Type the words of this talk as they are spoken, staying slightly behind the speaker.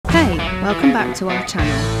Hey, welcome back to our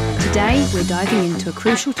channel. Today we're diving into a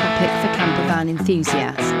crucial topic for campervan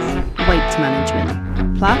enthusiasts, weight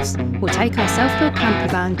management. Plus, we'll take our self-built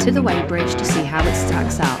campervan to the Weighbridge to see how it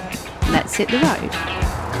stacks up. Let's hit the road.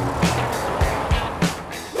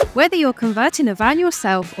 Whether you're converting a van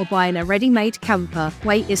yourself or buying a ready-made camper,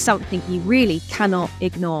 weight is something you really cannot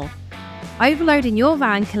ignore. Overloading your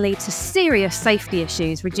van can lead to serious safety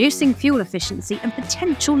issues, reducing fuel efficiency and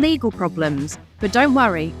potential legal problems. But don't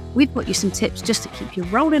worry, we've got you some tips just to keep you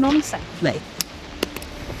rolling on safely.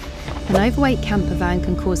 An overweight campervan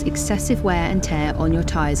can cause excessive wear and tear on your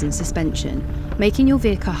tyres and suspension, making your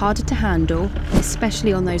vehicle harder to handle,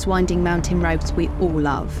 especially on those winding mountain roads we all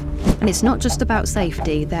love. And it's not just about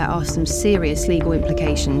safety, there are some serious legal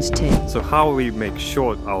implications too. So how will we make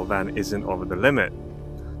sure our van isn't over the limit?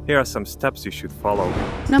 Here are some steps you should follow.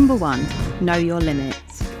 Number 1. Know your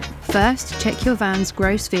limits. First, check your van's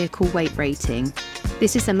gross vehicle weight rating.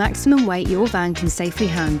 This is the maximum weight your van can safely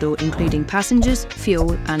handle, including passengers,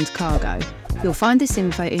 fuel and cargo. You'll find this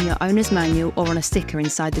info in your owner's manual or on a sticker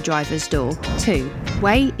inside the driver's door. 2.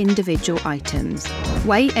 Weigh individual items.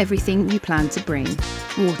 Weigh everything you plan to bring: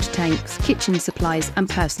 water tanks, kitchen supplies and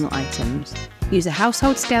personal items. Use a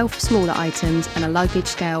household scale for smaller items and a luggage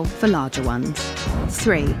scale for larger ones.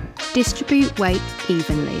 3. Distribute weight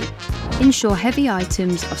evenly. Ensure heavy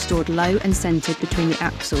items are stored low and centred between the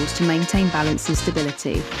axles to maintain balance and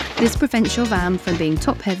stability. This prevents your van from being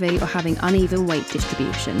top heavy or having uneven weight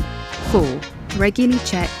distribution. 4. Regularly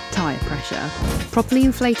check tyre pressure. Properly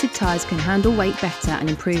inflated tyres can handle weight better and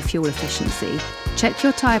improve fuel efficiency. Check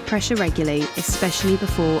your tyre pressure regularly, especially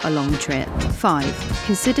before a long trip. 5.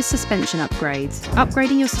 Consider suspension upgrades.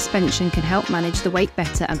 Upgrading your suspension can help manage the weight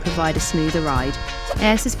better and provide a smoother ride.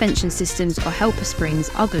 Air suspension systems or helper springs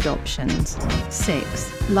are good options.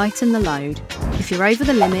 6. Lighten the load. If you're over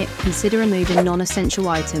the limit, consider removing non-essential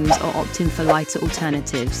items or opting for lighter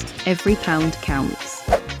alternatives. Every pound counts.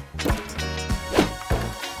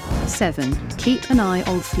 7. Keep an eye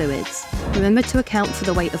on fluids. Remember to account for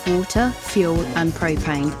the weight of water, fuel and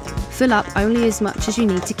propane. Fill up only as much as you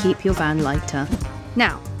need to keep your van lighter.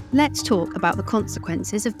 Now, let's talk about the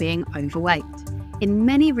consequences of being overweight. In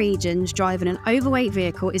many regions, driving an overweight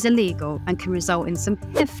vehicle is illegal and can result in some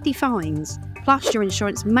hefty fines. Plus, your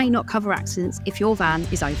insurance may not cover accidents if your van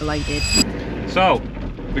is overloaded. So,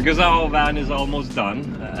 because our van is almost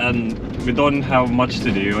done and we don't have much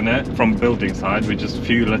to do on it from building side, with just a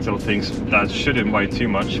few little things that shouldn't weigh too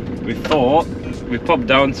much, we thought we'd pop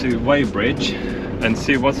down to Weighbridge and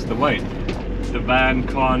see what's the weight. The van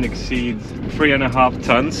can't exceed 3.5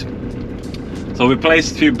 tons. So we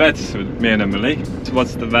placed 2 bets with me and Emily. So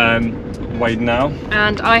what's the van weight now?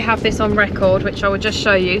 And I have this on record, which I will just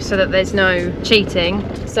show you so that there's no cheating.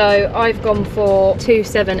 So I've gone for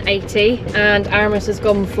 2,780 and Aramis has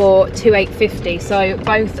gone for 2,850. So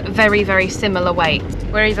both very, very similar weight.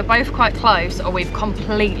 We're either both quite close or we've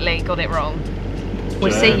completely got it wrong.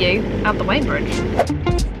 We'll see you at the Weighbridge.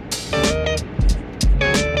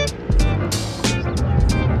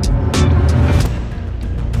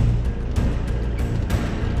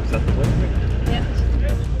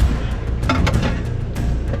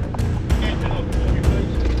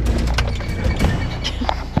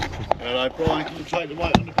 Hello Brian, can you take the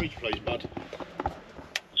weight on the bridge please bud? 2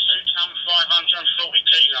 tonne 540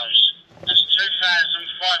 kilos. That's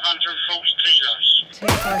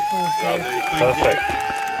 2,540. Perfect.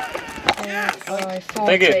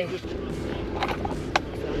 Thank you.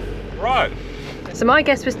 Right. So my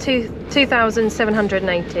guess was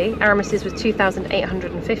 2,780, Aramis's was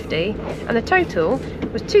 2,850, and the total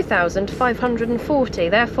was 2,540.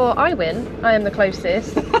 Therefore I win, I am the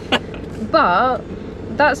closest. But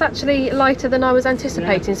that's actually lighter than I was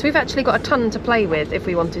anticipating, so we've actually got a ton to play with if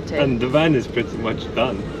we wanted to. And the van is pretty much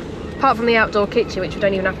done. Apart from the outdoor kitchen, which we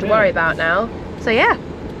don't even have to worry about now. So yeah.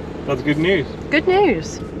 That's good news. Good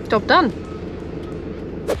news. Job done.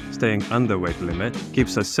 Staying under weight limit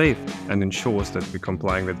keeps us safe and ensures that we're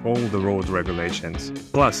complying with all the road regulations.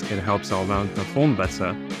 Plus, it helps our van perform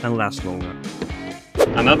better and last longer.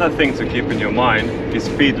 Another thing to keep in your mind is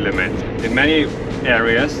speed limit. In many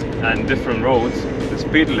areas and different roads, the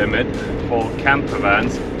speed limit for camper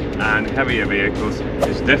vans and heavier vehicles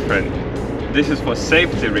is different. This is for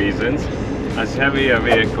safety reasons, as heavier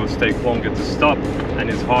vehicles take longer to stop and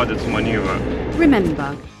is harder to maneuver.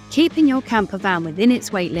 Remember, keeping your camper van within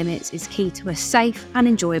its weight limits is key to a safe and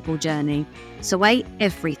enjoyable journey. So weigh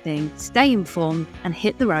everything, stay informed and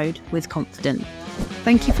hit the road with confidence.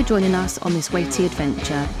 Thank you for joining us on this weighty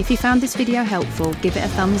adventure. If you found this video helpful, give it a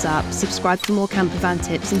thumbs up, subscribe for more campervan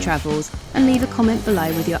tips and travels, and leave a comment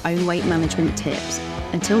below with your own weight management tips.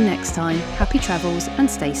 Until next time, happy travels and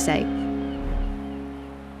stay safe.